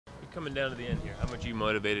Coming down to the end here, how much are you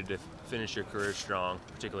motivated to finish your career strong,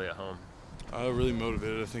 particularly at home? Really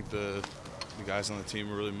motivated. I think the guys on the team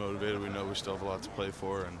are really motivated. We know we still have a lot to play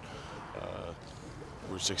for, and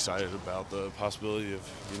we're just excited about the possibility of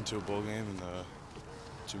getting to a bowl game and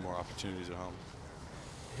 2 more opportunities at home.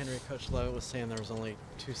 Henry, Coach Levitt was saying there was only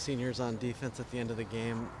 2 seniors on defense at the end of the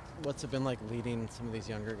game. What's it been like leading some of these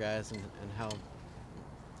younger guys, and how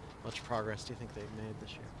much progress do you think they've made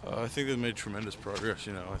this year? I think they've made tremendous progress.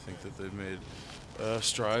 I think that they've made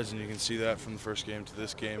strides, and you can see that from the first game to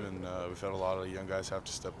this game. And we've had a lot of young guys have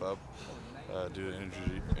to step up due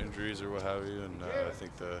to injuries or what have you. And I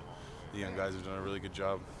think the young guys have done a really good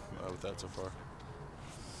job with that so far.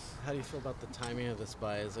 How do you feel about the timing of this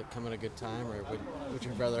bye? Is it come at a good time, or would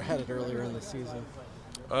you rather had it earlier in the season?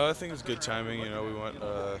 I think it's good timing. We went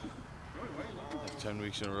 10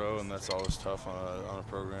 weeks in a row, and that's always tough on a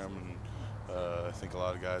program. And I think a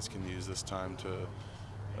lot of guys can use this time to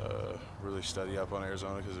really study up on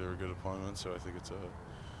Arizona because they were good opponents. So I think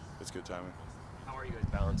it's good timing. How are you guys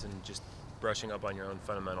balancing just brushing up on your own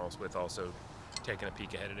fundamentals with also taking a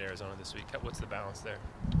peek ahead at Arizona this week? What's the balance there?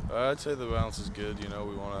 I'd say the balance is good.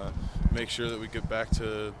 We want to make sure that we get back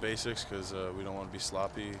to basics because we don't want to be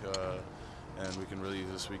sloppy. And we can really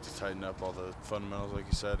use this week to tighten up all the fundamentals, like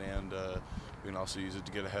you said, and we can also use it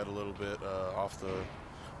to get ahead a little bit off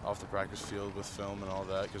the practice field with film and all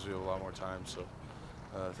that because we have a lot more time. So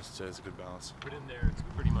I'd say it's a good balance. But in there, it's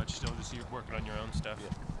pretty much still just you working on your own stuff.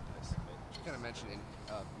 Yeah. You kind of mentioned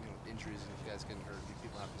injuries and if you guys getting hurt,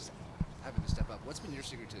 people having to step up. What's been your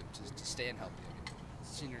secret to staying healthy?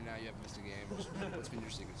 Senior now, you haven't missed a game. What's been your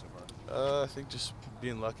secret so far? I think just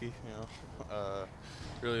being lucky.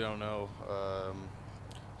 Really don't know.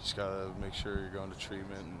 Just gotta make sure you're going to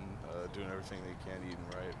treatment and doing everything that you can, eating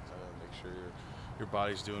right. Make sure your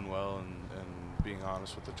body's doing well and being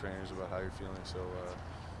honest with the trainers about how you're feeling. So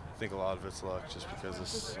I think a lot of it's luck, just because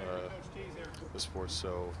the sport's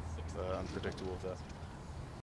so unpredictable with that.